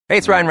Hey,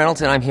 it's Ryan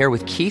Reynolds, and I'm here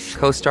with Keith,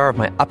 co-star of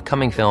my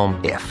upcoming film,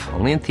 If,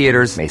 only in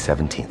theaters May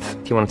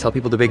 17th. Do you want to tell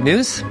people the big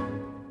news?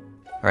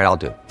 All right, I'll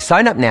do it.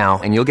 Sign up now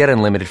and you'll get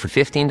unlimited for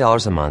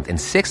 $15 a month and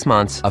 6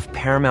 months of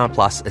Paramount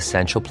Plus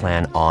Essential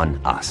Plan on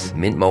us.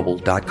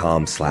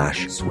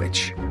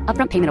 MintMobile.com/switch.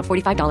 Upfront payment of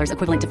 $45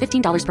 equivalent to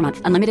 $15 per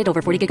month. Unlimited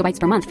over 40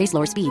 gigabytes per month. Face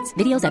lower speeds.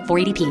 Videos at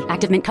 480p.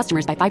 Active Mint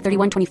customers by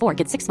 531.24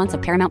 get 6 months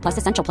of Paramount Plus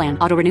Essential Plan.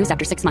 Auto renews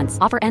after 6 months.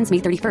 Offer ends May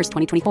 31st,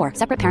 2024.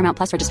 Separate Paramount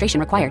Plus registration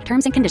required.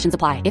 Terms and conditions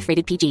apply if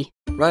rated PG.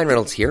 Ryan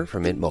Reynolds here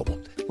from Mint Mobile.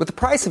 With the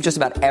price of just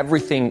about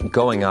everything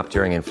going up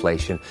during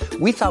inflation,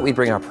 we thought we'd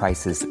bring our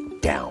prices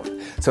down.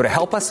 So to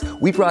help us,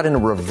 we brought in a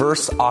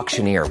reverse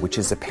auctioneer, which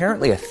is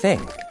apparently a thing.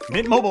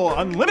 Mint Mobile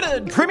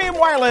Unlimited Premium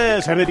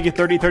Wireless. How to get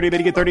 30, 30, bit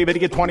to get 30, bit to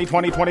get 20,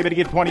 20, 20, bit to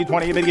get 20,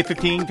 20, bit to get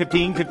 15,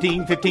 15,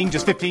 15, 15,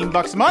 just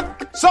 $15 a month?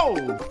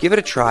 Sold! Give it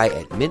a try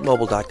at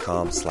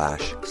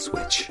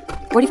mintmobile.com/switch.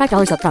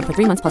 $45 upfront for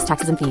 3 months plus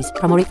taxes and fees.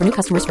 Promo rate for new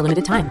customers for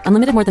limited time.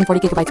 Unlimited more than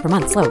 40 gigabytes per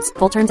month. Slows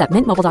full terms at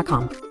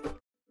mintmobile.com.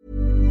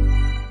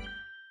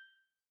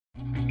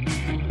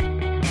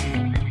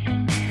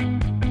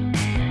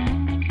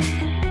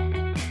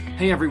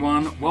 Hey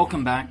everyone,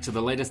 welcome back to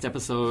the latest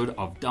episode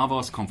of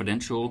Davos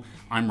Confidential.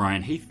 I'm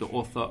Ryan Heath, the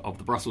author of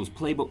the Brussels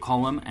Playbook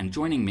column, and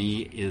joining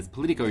me is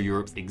Politico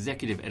Europe's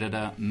executive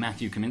editor,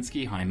 Matthew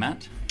Kaminski. Hi,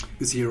 Matt. Good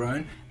to see you,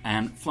 Ryan.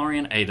 And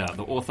Florian Eder,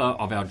 the author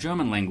of our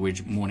German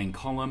language morning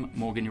column,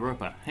 Morgen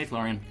Europa. Hey,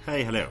 Florian.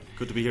 Hey, hello.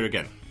 Good to be here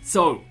again.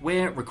 So,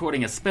 we're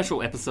recording a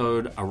special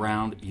episode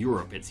around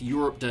Europe. It's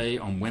Europe Day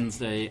on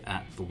Wednesday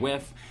at the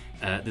WEF.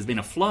 There's been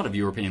a flood of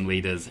European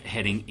leaders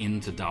heading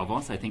into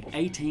Davos. I think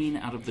 18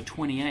 out of the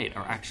 28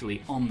 are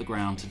actually on the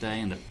ground today,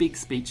 and the big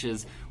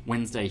speeches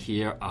Wednesday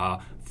here are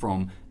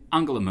from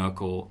Angela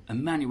Merkel,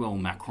 Emmanuel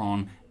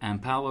Macron,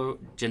 and Paolo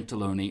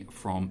Gentiloni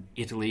from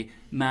Italy.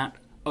 Matt,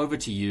 over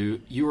to you.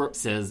 Europe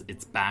says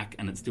it's back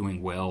and it's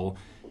doing well.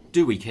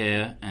 Do we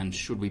care, and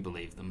should we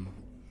believe them?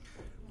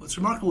 Well, it's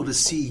remarkable to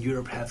see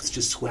Europe have such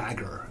a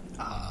swagger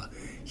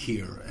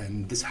here,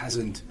 and this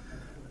hasn't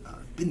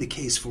been the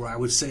case for, I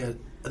would say,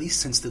 at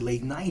least since the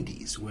late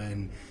 90s,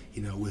 when,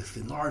 you know, with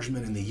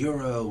enlargement and the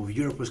euro,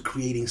 Europe was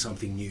creating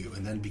something new,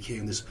 and then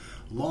became this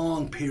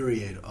long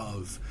period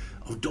of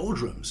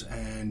doldrums.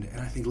 And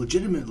I think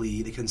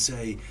legitimately they can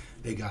say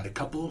they got a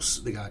couple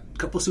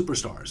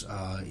superstars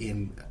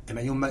in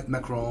Emmanuel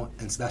Macron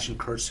and Sebastian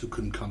Kurz, who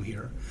couldn't come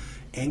here.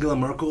 Angela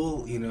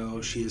Merkel, you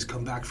know, she has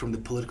come back from the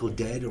political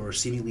dead, or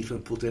seemingly from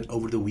the political dead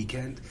over the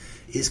weekend,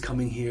 is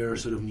coming here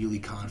sort of newly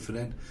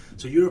confident.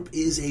 So Europe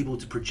is able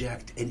to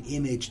project an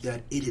image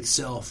that it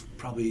itself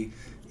probably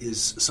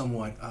is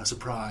somewhat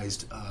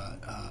surprised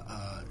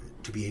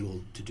to be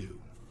able to do.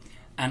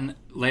 And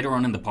later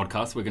on in the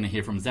podcast, we're going to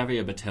hear from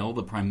Xavier Bettel,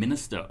 the Prime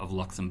Minister of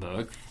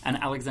Luxembourg, and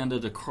Alexander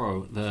De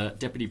Croo, the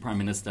Deputy Prime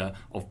Minister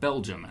of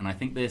Belgium. And I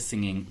think they're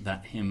singing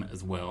that hymn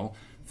as well.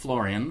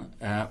 Florian,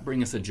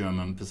 bring us a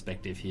German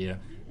perspective here.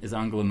 Is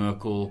Angela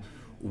Merkel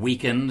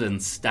weakened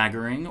and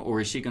staggering,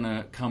 or is she going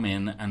to come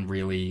in and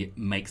really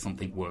make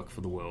something work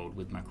for the world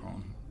with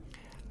Macron?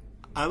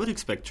 I would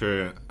expect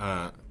her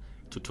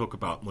to talk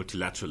about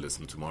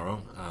multilateralism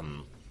tomorrow.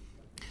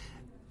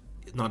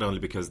 Not only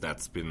because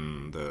that's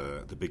been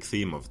the big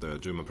theme of the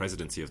German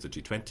presidency of the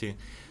G20,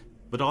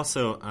 but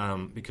also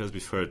because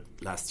we've heard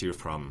last year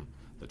from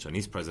the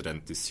Chinese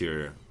president, this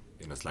year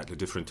in a slightly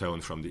different tone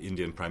from the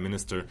Indian prime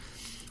minister,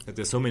 that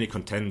there's so many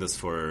contenders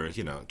for,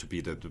 you know, to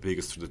be the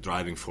biggest, the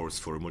driving force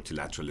for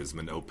multilateralism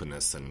and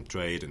openness and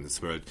trade in this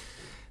world,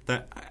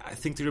 that I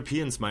think the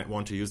Europeans might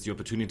want to use the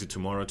opportunity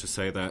tomorrow to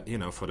say that, you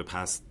know, for the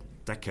past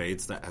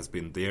decades that has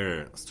been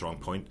their strong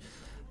point,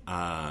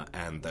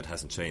 and that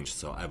hasn't changed.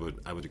 So I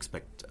would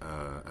expect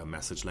a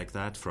message like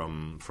that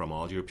from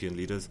all European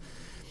leaders,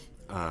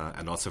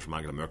 and also from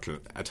Angela Merkel.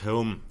 At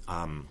home,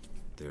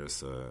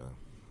 there's a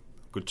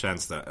good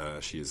chance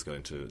that she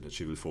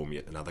will form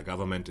yet another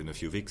government in a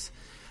few weeks.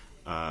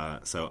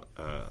 So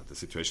the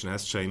situation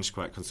has changed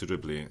quite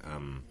considerably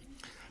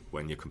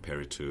when you compare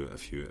it to a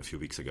few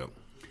weeks ago.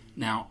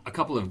 Now, a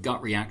couple of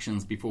gut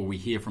reactions before we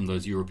hear from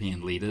those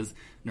European leaders.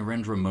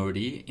 Narendra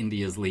Modi,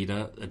 India's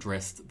leader,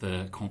 addressed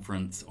the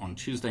conference on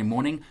Tuesday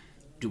morning.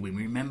 Do we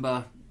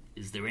remember?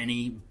 Is there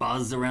any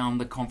buzz around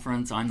the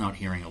conference? I'm not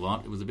hearing a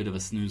lot. It was a bit of a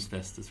snooze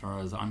fest as far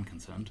as I'm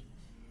concerned.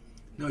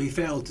 No, he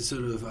failed to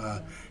sort of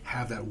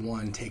have that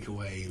one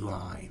takeaway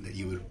line that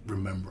you would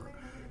remember.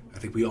 I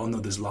think we all know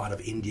there's a lot of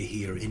India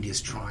here.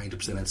 India's trying to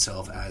present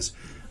itself as,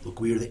 look,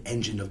 we are the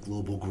engine of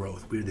global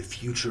growth. We are the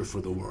future for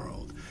the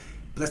world.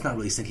 But that's not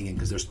really sinking in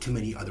because there's too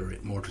many other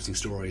more interesting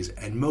stories.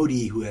 And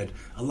Modi, who had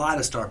a lot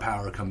of star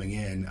power coming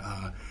in,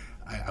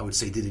 I would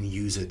say didn't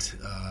use it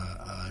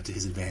to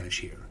his advantage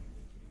here.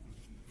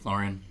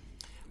 Florian?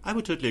 I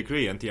would totally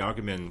agree. And the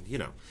argument, you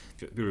know,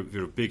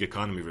 we're a big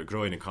economy, we're a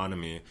growing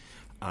economy.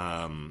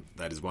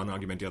 That is one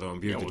argument. The other one,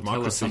 we're the democracy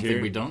tell us something here.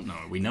 We don't know.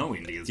 We know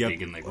India is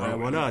big and they grow.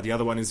 Well, no, the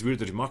other one is we're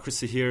the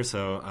democracy here,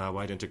 so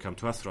why don't you come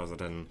to us rather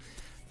than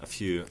a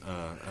few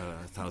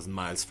thousand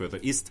miles further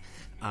east?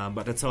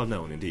 But that's all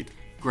known, indeed.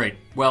 Great.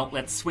 Well,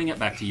 let's swing it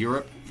back to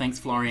Europe. Thanks,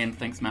 Florian.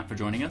 Thanks, Matt, for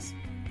joining us.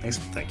 Thanks.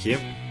 Thank you.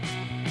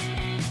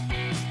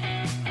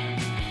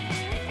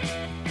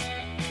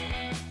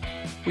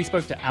 We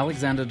spoke to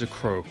Alexander De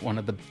Croo, one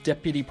of the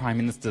deputy prime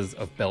ministers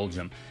of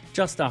Belgium,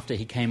 just after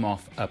he came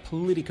off a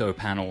Politico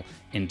panel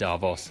in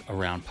Davos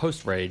around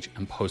post-rage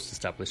and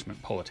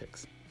post-establishment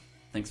politics.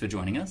 Thanks for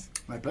joining us.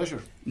 My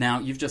pleasure. Now,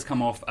 you've just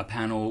come off a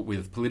panel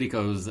with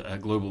Politico's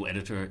global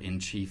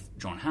editor-in-chief,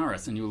 John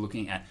Harris, and you were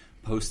looking at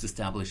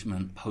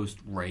post-establishment,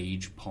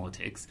 post-rage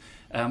politics.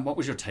 What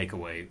was your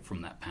takeaway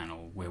from that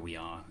panel, where we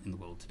are in the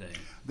world today?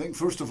 I think,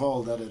 first of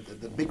all,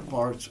 that the big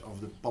part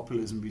of the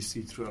populism we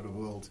see throughout the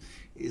world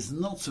is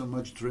not so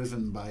much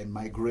driven by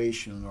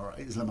migration or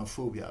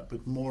Islamophobia,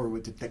 but more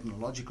with the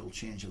technological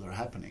change that are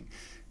happening.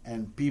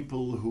 And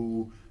people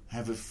who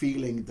have a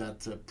feeling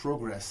that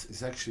progress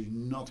is actually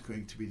not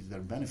going to be to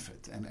their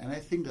benefit. And I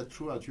think that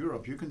throughout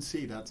Europe, you can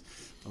see that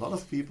a lot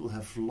of people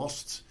have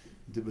lost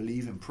the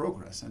belief in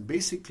progress and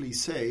basically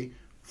say,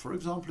 for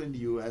example, in the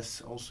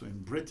US, also in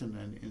Britain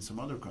and in some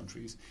other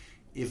countries,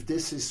 if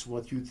this is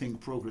what you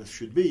think progress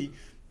should be,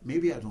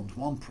 maybe I don't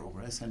want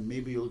progress, and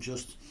maybe you'll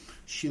just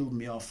shield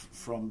me off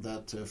from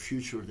that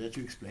future that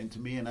you explained to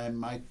me, and I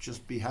might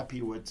just be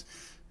happy with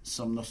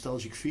some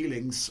nostalgic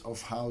feelings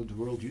of how the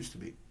world used to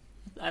be.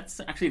 That's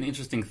actually an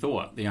interesting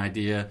thought, the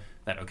idea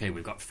that, okay,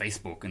 we've got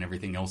Facebook and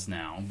everything else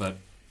now, but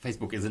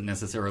Facebook isn't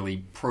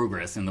necessarily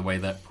progress in the way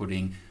that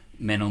putting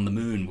men on the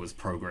moon was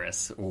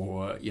progress,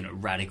 or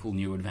radical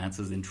new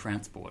advances in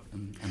transport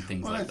and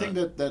things like that.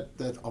 Well, I think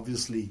that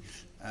obviously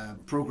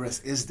progress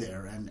is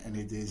there, and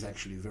it is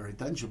actually very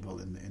tangible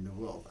in the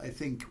world. I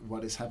think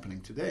what is happening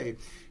today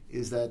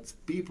is that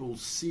people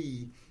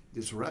see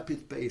this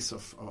rapid pace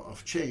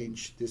of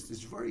change, this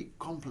very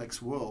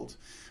complex world,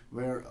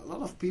 where a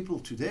lot of people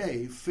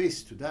today,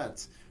 faced to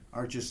that,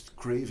 are just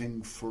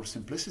craving for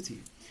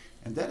simplicity.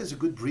 And that is a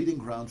good breeding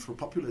ground for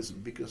populism,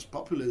 because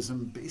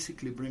populism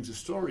basically brings a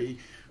story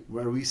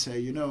where we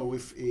say,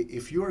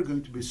 if you are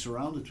going to be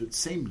surrounded with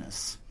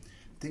sameness,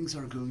 things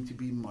are going to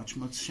be much,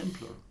 much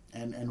simpler.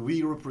 And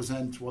we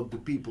represent what the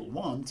people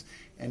want,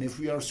 and if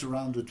we are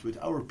surrounded with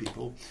our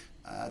people,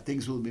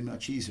 things will be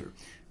much easier.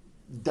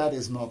 That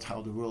is not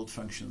how the world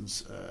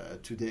functions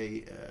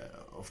today,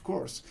 of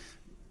course.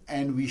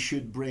 And we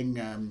should bring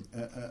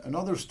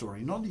another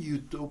story, not a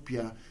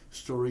utopia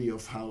story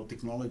of how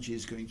technology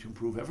is going to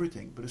improve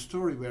everything, but a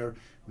story where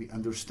we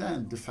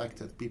understand the fact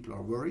that people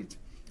are worried.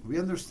 We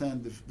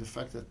understand the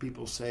fact that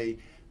people say,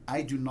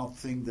 I do not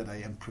think that I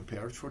am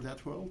prepared for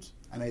that world.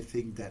 And I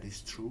think that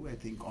is true. I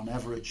think on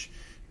average,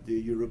 the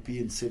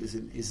European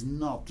citizen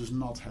does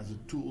not have the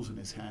tools in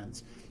his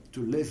hands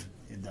to live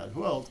in that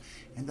world,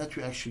 and that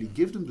we actually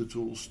give them the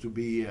tools to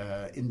be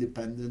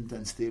independent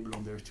and stable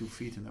on their 2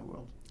 feet in the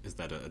world. Is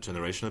that a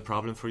generational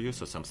problem for you?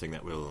 So something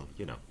that will,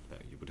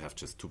 that you would have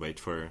just to wait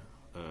for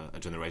a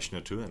generation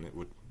or two and it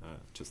would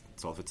just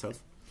solve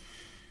itself?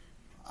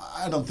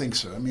 I don't think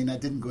so. I mean, I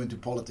didn't go into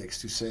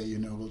politics to say,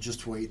 we'll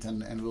just wait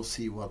and we'll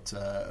see what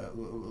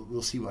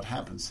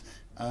happens.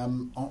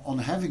 On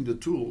having the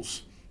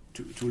tools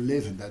to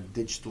live in that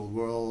digital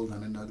world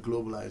and in that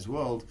globalized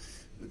world,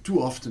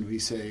 too often we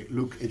say,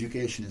 look,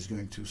 education is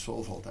going to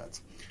solve all that.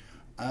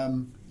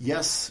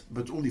 Yes,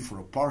 but only for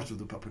a part of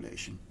the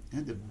population.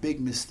 And the big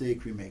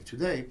mistake we make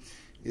today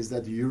is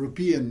that the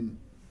European,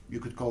 you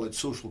could call it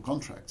social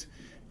contract,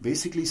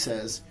 basically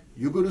says,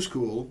 you go to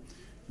school,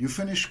 you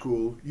finish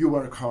school, you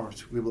work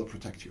hard, we will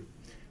protect you.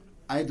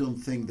 I don't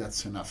think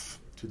that's enough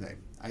today.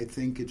 I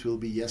think it will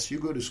be, yes, you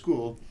go to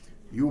school,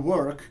 you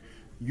work,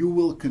 you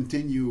will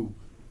continue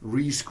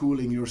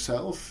reschooling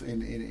yourself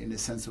in a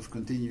sense of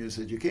continuous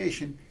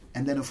education,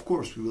 and then of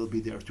course we will be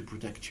there to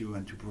protect you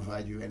and to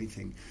provide you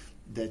anything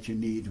that you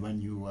need when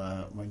you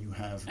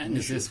have. And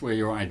is this where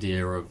your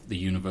idea of the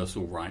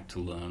universal right to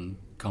learn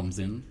comes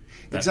in?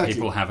 That exactly.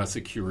 People have a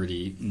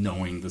security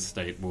knowing the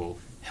state will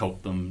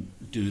help them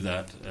do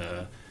that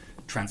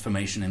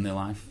transformation in their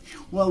life?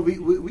 Well,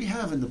 we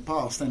have in the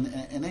past,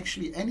 and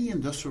actually any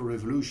industrial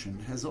revolution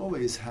has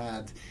always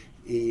had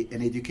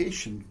an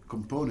education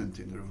component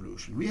in the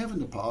revolution. We have in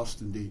the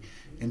past, in the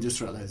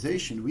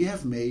industrialization, we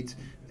have made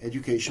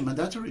education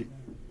mandatory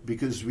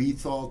because we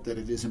thought that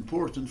it is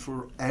important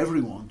for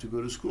everyone to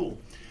go to school.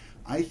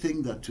 I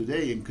think that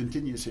today in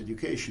continuous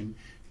education,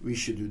 we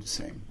should do the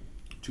same.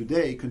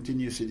 Today,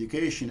 continuous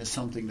education is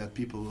something that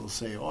people will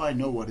say, oh, I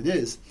know what it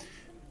is,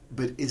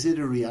 but is it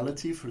a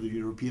reality for the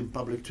European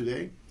public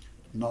today?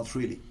 Not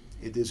really.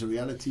 It is a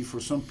reality for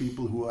some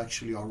people who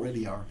actually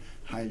already are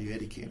highly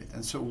educated.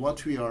 And so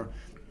what we are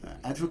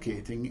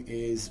advocating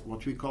is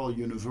what we call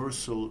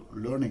universal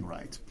learning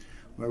right,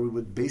 where we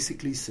would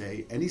basically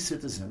say any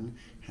citizen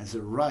has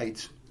a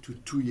right to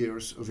 2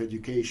 years of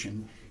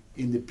education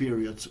in the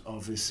period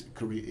of his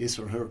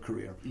or her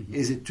career. Mm-hmm.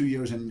 Is it 2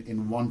 years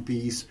in one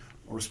piece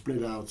or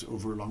split out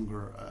over a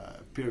longer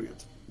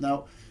period?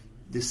 Now,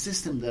 the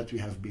system that we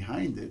have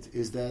behind it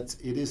is that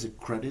it is a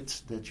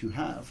credit that you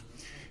have,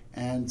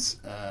 and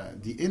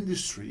the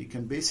industry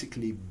can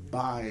basically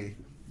buy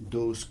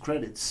those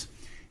credits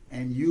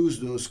and use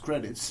those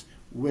credits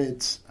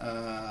with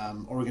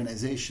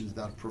organizations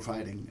that are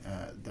providing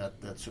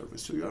that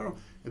service. So you're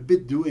a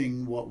bit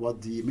doing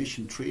what the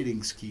emission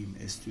trading scheme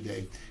is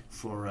today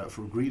for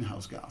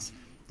greenhouse gas.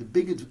 The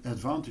big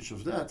advantage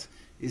of that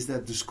is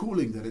that the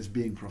schooling that is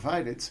being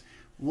provided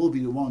will be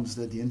the ones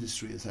that the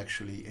industry is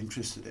actually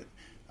interested in.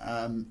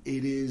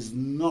 It is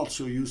not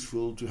so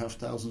useful to have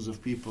thousands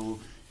of people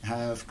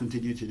have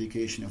continued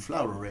education in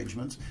flower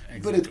arrangements,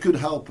 but it could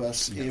help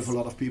us if a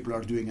lot of people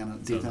are doing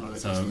data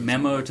analytics. So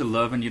memo to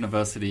Leuven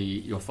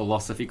University, your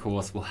philosophy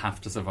course will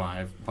have to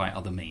survive by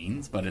other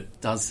means, but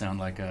it does sound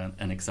like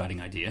an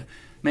exciting idea.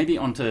 Maybe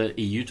onto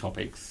EU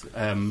topics.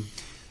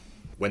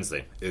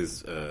 Wednesday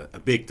is a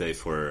big day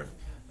for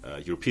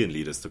European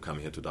leaders to come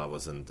here to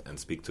Davos and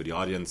speak to the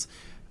audience.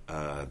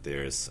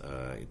 There's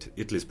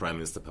Italy's Prime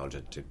Minister Paolo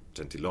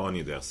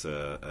Gentiloni, there's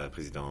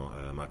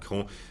President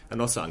Macron,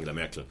 and also Angela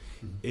Merkel.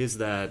 Is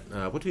that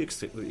what do you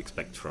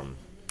expect from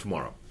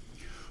tomorrow?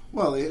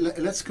 Well,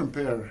 let's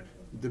compare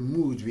the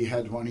mood we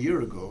had 1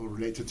 year ago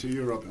related to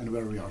Europe and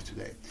where we are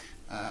today.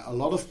 A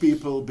lot of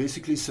people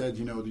basically said,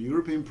 the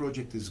European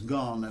project is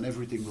gone and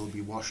everything will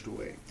be washed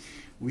away.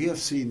 We have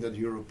seen that the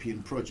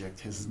European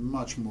project has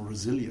much more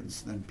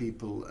resilience than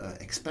people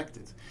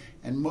expected.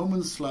 And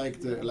moments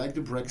like the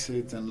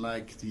Brexit and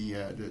like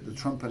the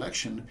Trump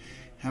election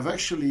have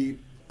actually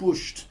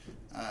pushed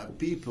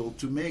people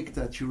to make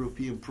that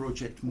European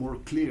project more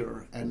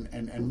clear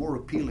and more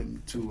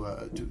appealing to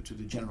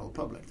the general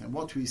public. And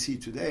what we see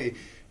today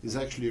is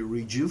actually a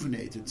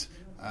rejuvenated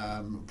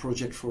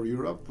project for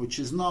Europe, which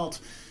is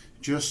not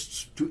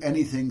just to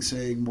anything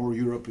saying more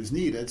Europe is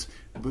needed,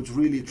 but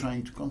really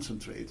trying to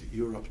concentrate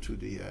Europe to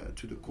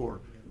the core.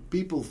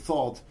 People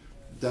thought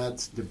that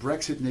the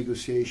Brexit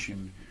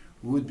negotiation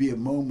would be a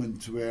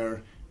moment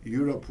where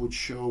Europe would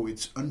show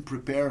its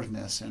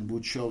unpreparedness and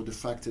would show the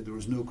fact that there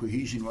was no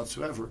cohesion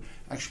whatsoever.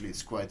 Actually,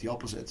 it's quite the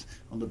opposite.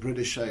 On the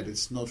British side,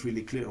 it's not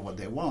really clear what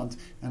they want,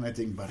 and I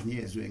think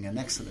Barnier is doing an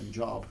excellent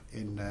job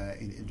in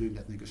doing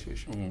that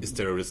negotiation. Is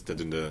there a risk that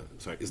in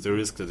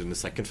the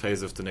second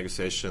phase of the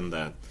negotiation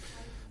that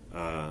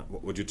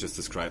what you just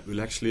described will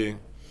actually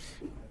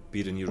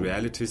be the new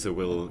reality? So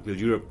will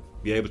Europe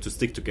be able to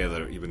stick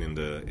together even in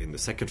the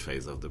second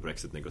phase of the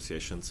Brexit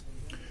negotiations?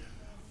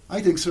 I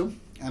think so,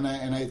 and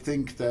I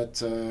think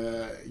that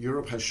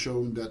Europe has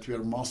shown that we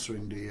are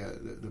mastering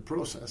the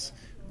process,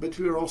 but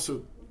we are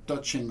also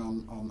touching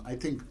on I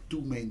think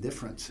two main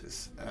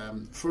differences.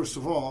 First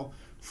of all,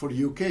 for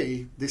the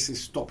UK, this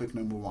is topic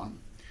number one.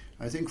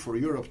 I think for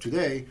Europe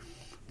today,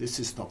 this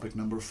is topic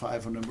number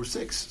 5 or number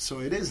 6.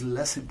 So it is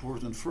less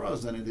important for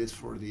us than it is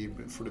for the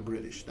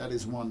British. That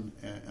is one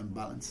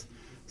imbalance.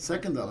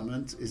 Second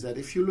element is that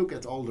if you look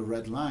at all the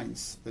red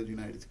lines that the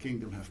United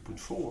Kingdom have put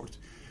forward,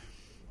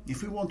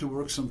 if we want to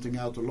work something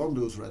out along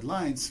those red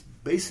lines,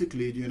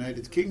 basically the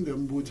United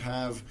Kingdom would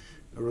have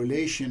a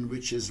relation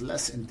which is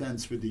less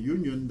intense with the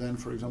Union than,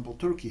 for example,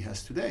 Turkey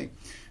has today.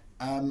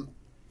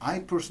 I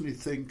personally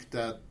think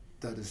that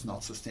is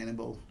not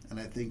sustainable, and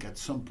I think at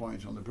some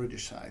point on the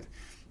British side,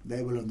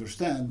 they will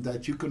understand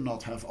that you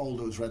cannot have all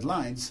those red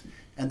lines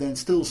and then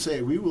still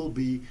say we will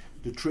be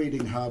the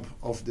trading hub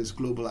of this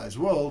globalized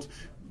world,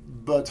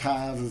 but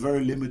have a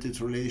very limited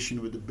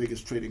relation with the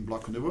biggest trading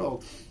bloc in the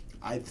world.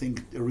 I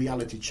think a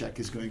reality check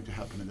is going to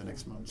happen in the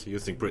next months. So you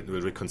think Britain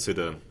will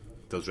reconsider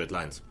those red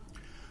lines?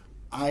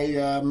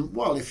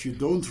 Well, if you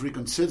don't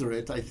reconsider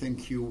it, I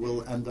think you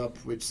will end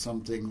up with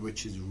something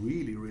which is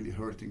really, really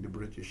hurting the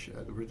British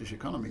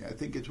economy. I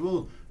think it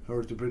will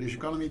hurt the British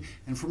economy.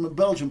 And from a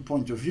Belgian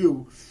point of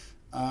view,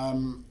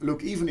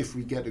 look, even if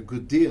we get a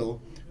good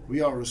deal,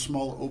 we are a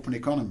small, open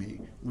economy.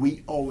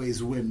 We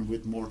always win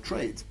with more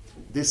trade.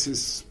 This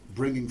is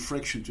bringing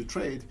friction to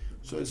trade.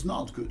 So it's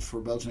not good for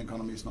Belgian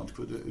economy, it's not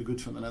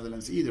good for the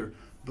Netherlands either.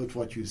 But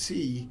what you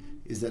see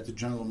is that the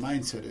general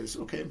mindset is,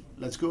 okay,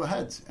 let's go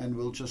ahead and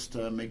we'll just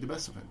make the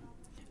best of it.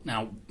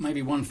 Now,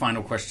 maybe one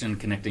final question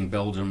connecting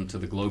Belgium to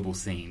the global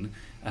scene.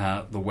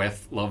 The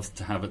WEF loves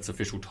to have its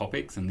official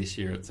topics, and this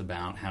year it's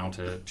about how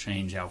to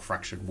change our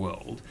fractured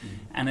world.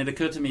 And it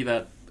occurred to me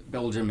that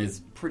Belgium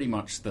is pretty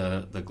much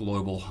the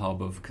global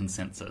hub of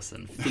consensus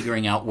and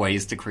figuring out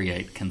ways to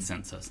create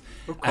consensus.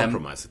 Or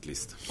compromise, at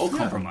least. Or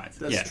compromise,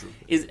 that's true.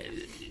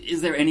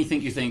 Is there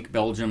anything you think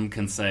Belgium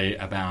can say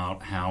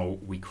about how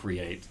we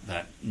create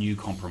that new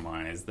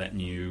compromise, that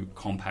new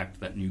compact,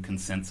 that new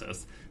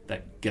consensus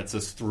that gets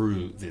us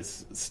through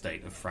this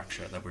state of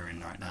fracture that we're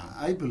in right now?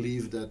 I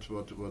believe that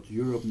what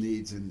Europe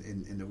needs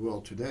in the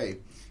world today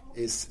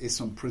is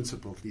some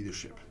principled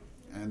leadership.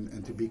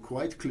 And to be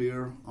quite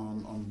clear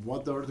on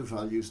what are the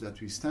values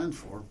that we stand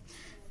for,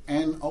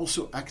 and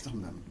also act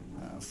on them.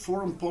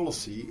 Foreign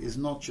policy is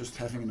not just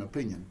having an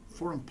opinion.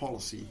 Foreign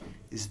policy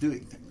is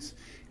doing things.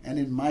 And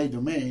in my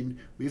domain,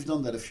 we've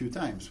done that a few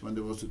times. When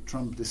there was a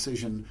Trump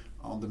decision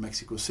on the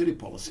Mexico City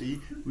policy,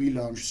 we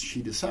launched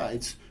She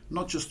Decides,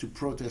 not just to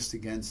protest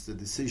against the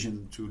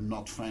decision to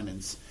not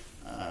finance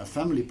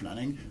family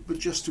planning, but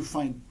just to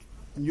find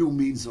new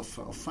means of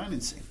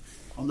financing.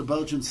 On the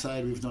Belgian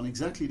side, we've done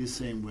exactly the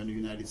same when the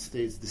United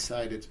States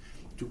decided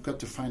to cut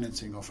the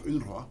financing of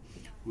UNRWA.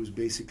 who's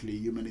basically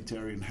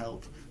humanitarian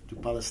help to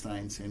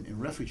Palestinians in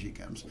refugee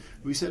camps.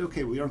 We said,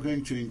 okay, we are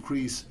going to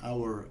increase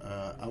our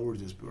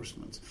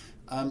disbursements.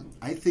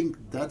 I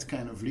think that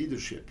kind of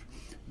leadership,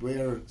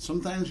 where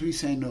sometimes we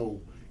say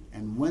no,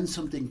 and when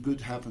something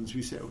good happens,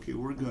 we say, okay,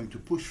 we're going to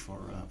push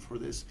for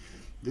this.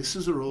 This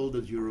is a role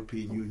that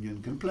European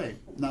Union can play.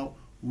 Now,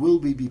 will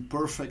we be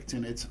perfect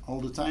in it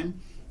all the time?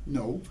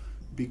 No,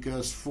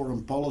 because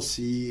foreign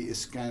policy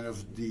is kind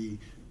of the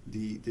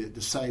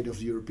side of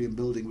the European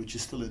building which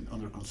is still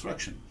under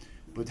construction.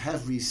 But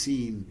have we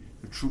seen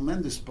a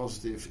tremendous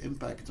positive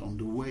impact on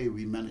the way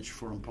we manage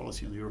foreign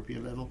policy on the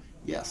European level?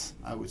 Yes,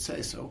 I would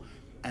say so.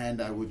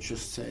 And I would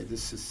just say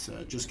this is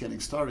just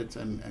getting started,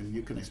 and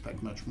you can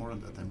expect much more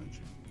in that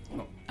dimension.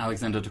 Well,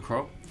 Alexander De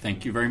Croo,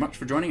 thank you very much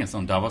for joining us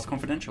on Davos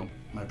Confidential.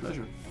 My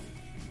pleasure.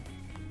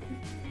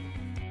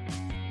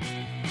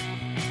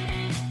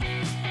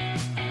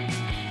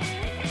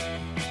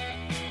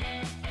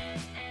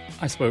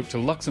 I spoke to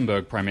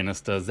Luxembourg Prime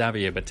Minister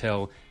Xavier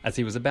Bettel as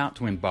he was about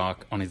to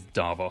embark on his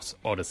Davos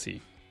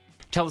odyssey.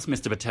 Tell us,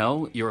 Mr.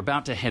 Bettel, you're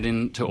about to head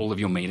into all of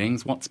your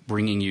meetings. What's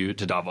bringing you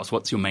to Davos?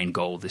 What's your main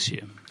goal this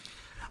year?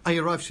 I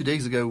arrived 2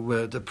 days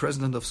ago. The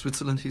president of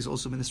Switzerland, he's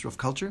also Minister of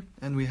Culture,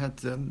 and we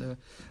had a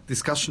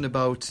discussion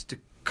about the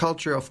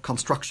culture of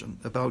construction,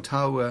 about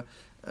how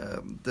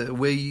the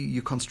way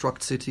you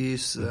construct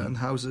cities and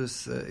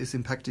houses is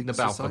impacting the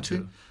society.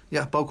 Baukultur.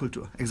 Yeah,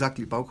 Baukultur,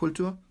 exactly,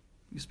 Baukultur.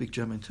 You speak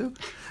German too.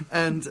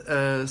 And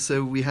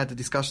so we had the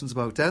discussions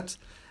about that.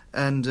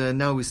 And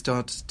now we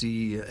start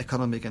the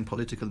economic and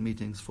political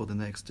meetings for the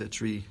next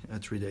 3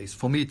 days.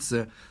 For me, it's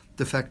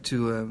the fact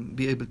to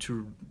be able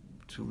to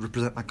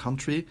represent my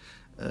country,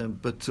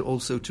 but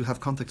also to have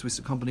contacts with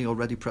the company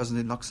already present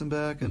in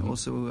Luxembourg, and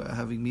also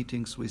having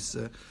meetings with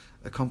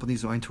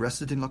companies who are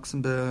interested in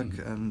Luxembourg,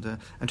 and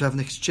to have an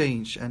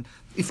exchange. And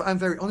if I'm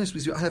very honest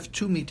with you, I have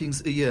 2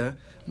 meetings a year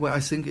where I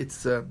think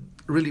it's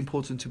really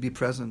important to be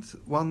present.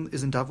 One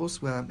is in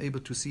Davos, where I'm able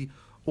to see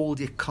all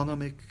the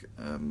economic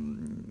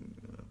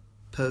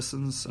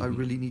persons I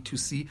really need to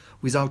see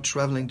without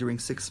traveling during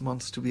 6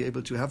 months to be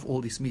able to have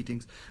all these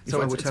meetings. So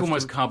it's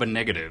almost carbon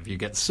negative. You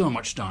get so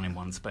much done in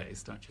one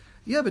space, don't you?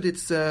 Yeah, but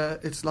it's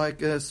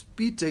like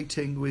speed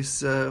dating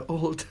with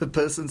all the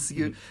persons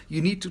you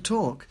need to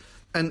talk.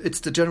 And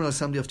it's the General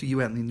Assembly of the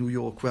UN in New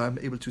York, where I'm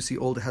able to see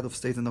all the head of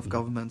state and of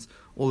governments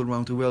all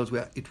around the world,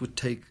 where it would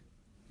take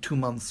 2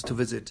 months to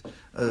visit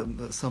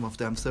some of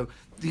them. So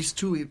these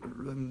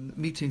 2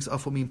 meetings are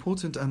for me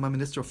important, and my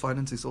Minister of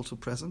Finance is also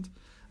present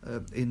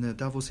in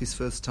Davos, his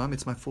first time.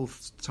 It's my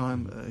 4th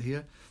time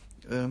here,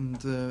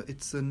 and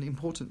it's an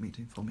important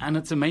meeting for me. And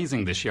it's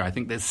amazing this year. I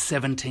think there's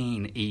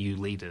 17 EU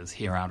leaders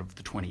here out of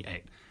the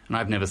 28, and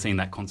I've never seen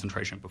that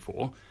concentration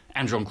before.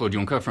 And Jean-Claude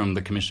Juncker from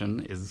the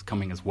Commission is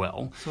coming as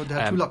well. So there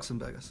are 2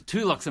 Luxembourgers.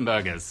 2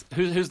 Luxembourgers.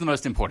 Who's the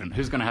most important?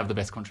 Who's going to have the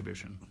best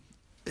contribution?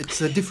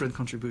 It's a different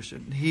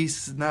contribution.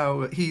 He's a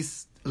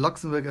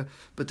Luxembourger,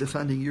 but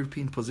defending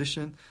European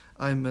position.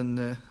 I'm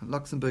a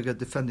Luxembourger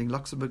defending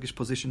Luxembourgish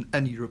position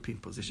and European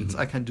positions.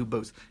 I can do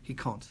both. He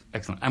can't.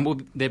 Excellent. And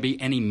will there be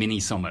any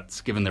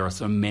mini-summits, given there are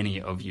so many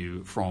of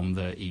you from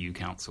the EU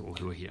Council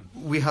who are here?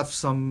 We have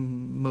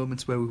some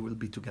moments where we will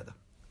be together.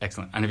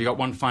 Excellent. And have you got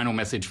one final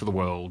message for the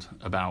world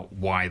about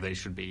why they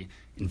should be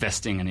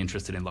investing and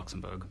interested in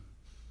Luxembourg?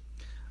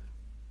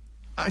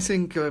 I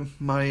think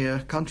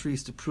my country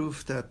is the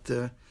proof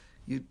that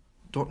you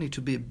don't need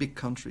to be a big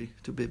country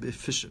to be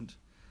efficient,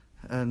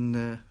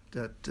 and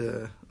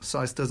that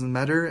size doesn't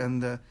matter,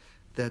 and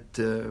that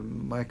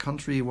my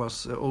country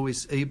was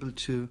always able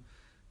to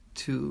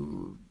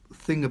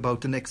think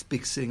about the next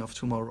big thing of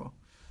tomorrow.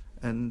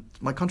 And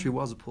my country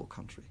was a poor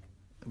country.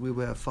 We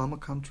were a farmer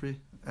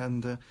country,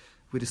 and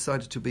we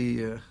decided to be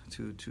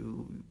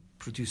to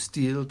produce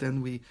steel.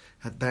 Then we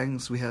had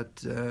banks, we had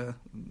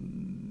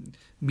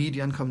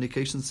media and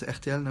communications,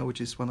 RTL now,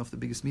 which is one of the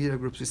biggest media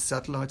groups, with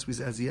satellites, with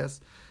SES.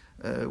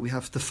 We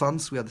have the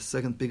funds. We are the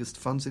 2nd biggest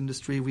funds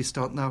industry. We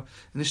start now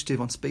initiative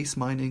on space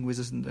mining with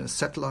a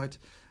satellite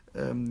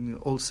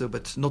also,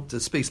 but not the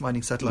space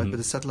mining satellite, but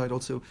the satellite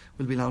also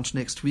will be launched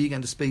next week,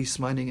 and the space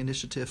mining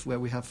initiative where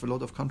we have a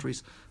lot of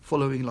countries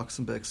following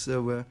Luxembourg.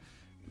 So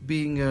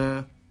being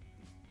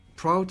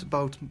proud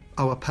about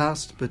our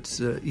past,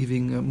 but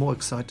even more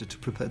excited to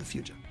prepare the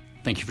future.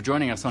 Thank you for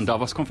joining us on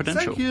Davos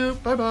Confidential. Thank you.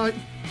 Bye-bye.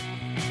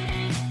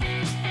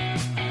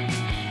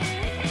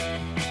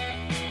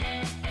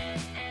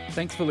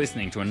 Thanks for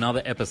listening to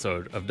another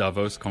episode of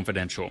Davos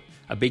Confidential.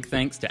 A big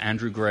thanks to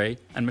Andrew Gray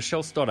and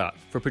Michelle Stoddart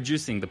for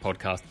producing the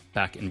podcast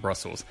back in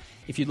Brussels.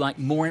 If you'd like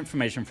more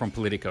information from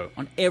Politico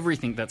on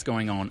everything that's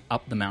going on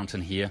up the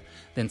mountain here,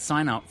 then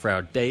sign up for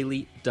our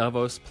daily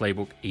Davos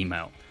Playbook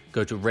email.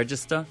 Go to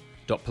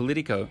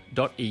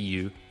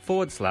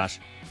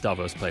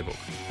register.politico.eu/Davos Playbook.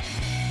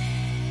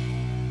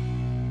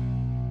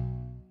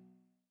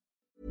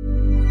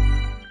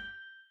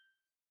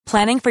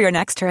 Planning for your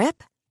next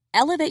trip?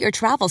 Elevate your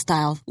travel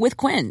style with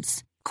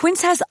Quince.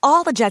 Quince has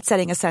all the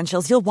jet-setting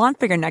essentials you'll want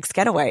for your next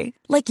getaway,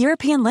 like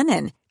European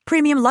linen,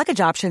 premium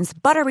luggage options,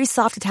 buttery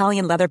soft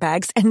Italian leather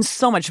bags, and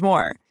so much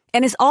more.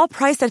 and is all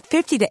priced at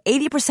 50 to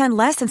 80%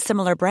 less than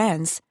similar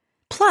brands.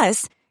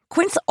 Plus,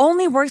 Quince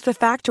only works with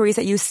factories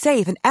that use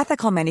safe and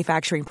ethical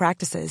manufacturing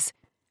practices.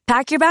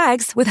 Pack your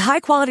bags with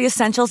high-quality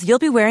essentials you'll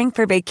be wearing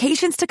for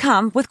vacations to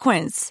come with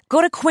Quince.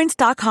 Go to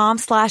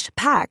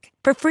quince.com/pack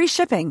for free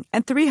shipping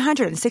and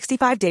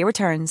 365-day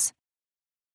returns.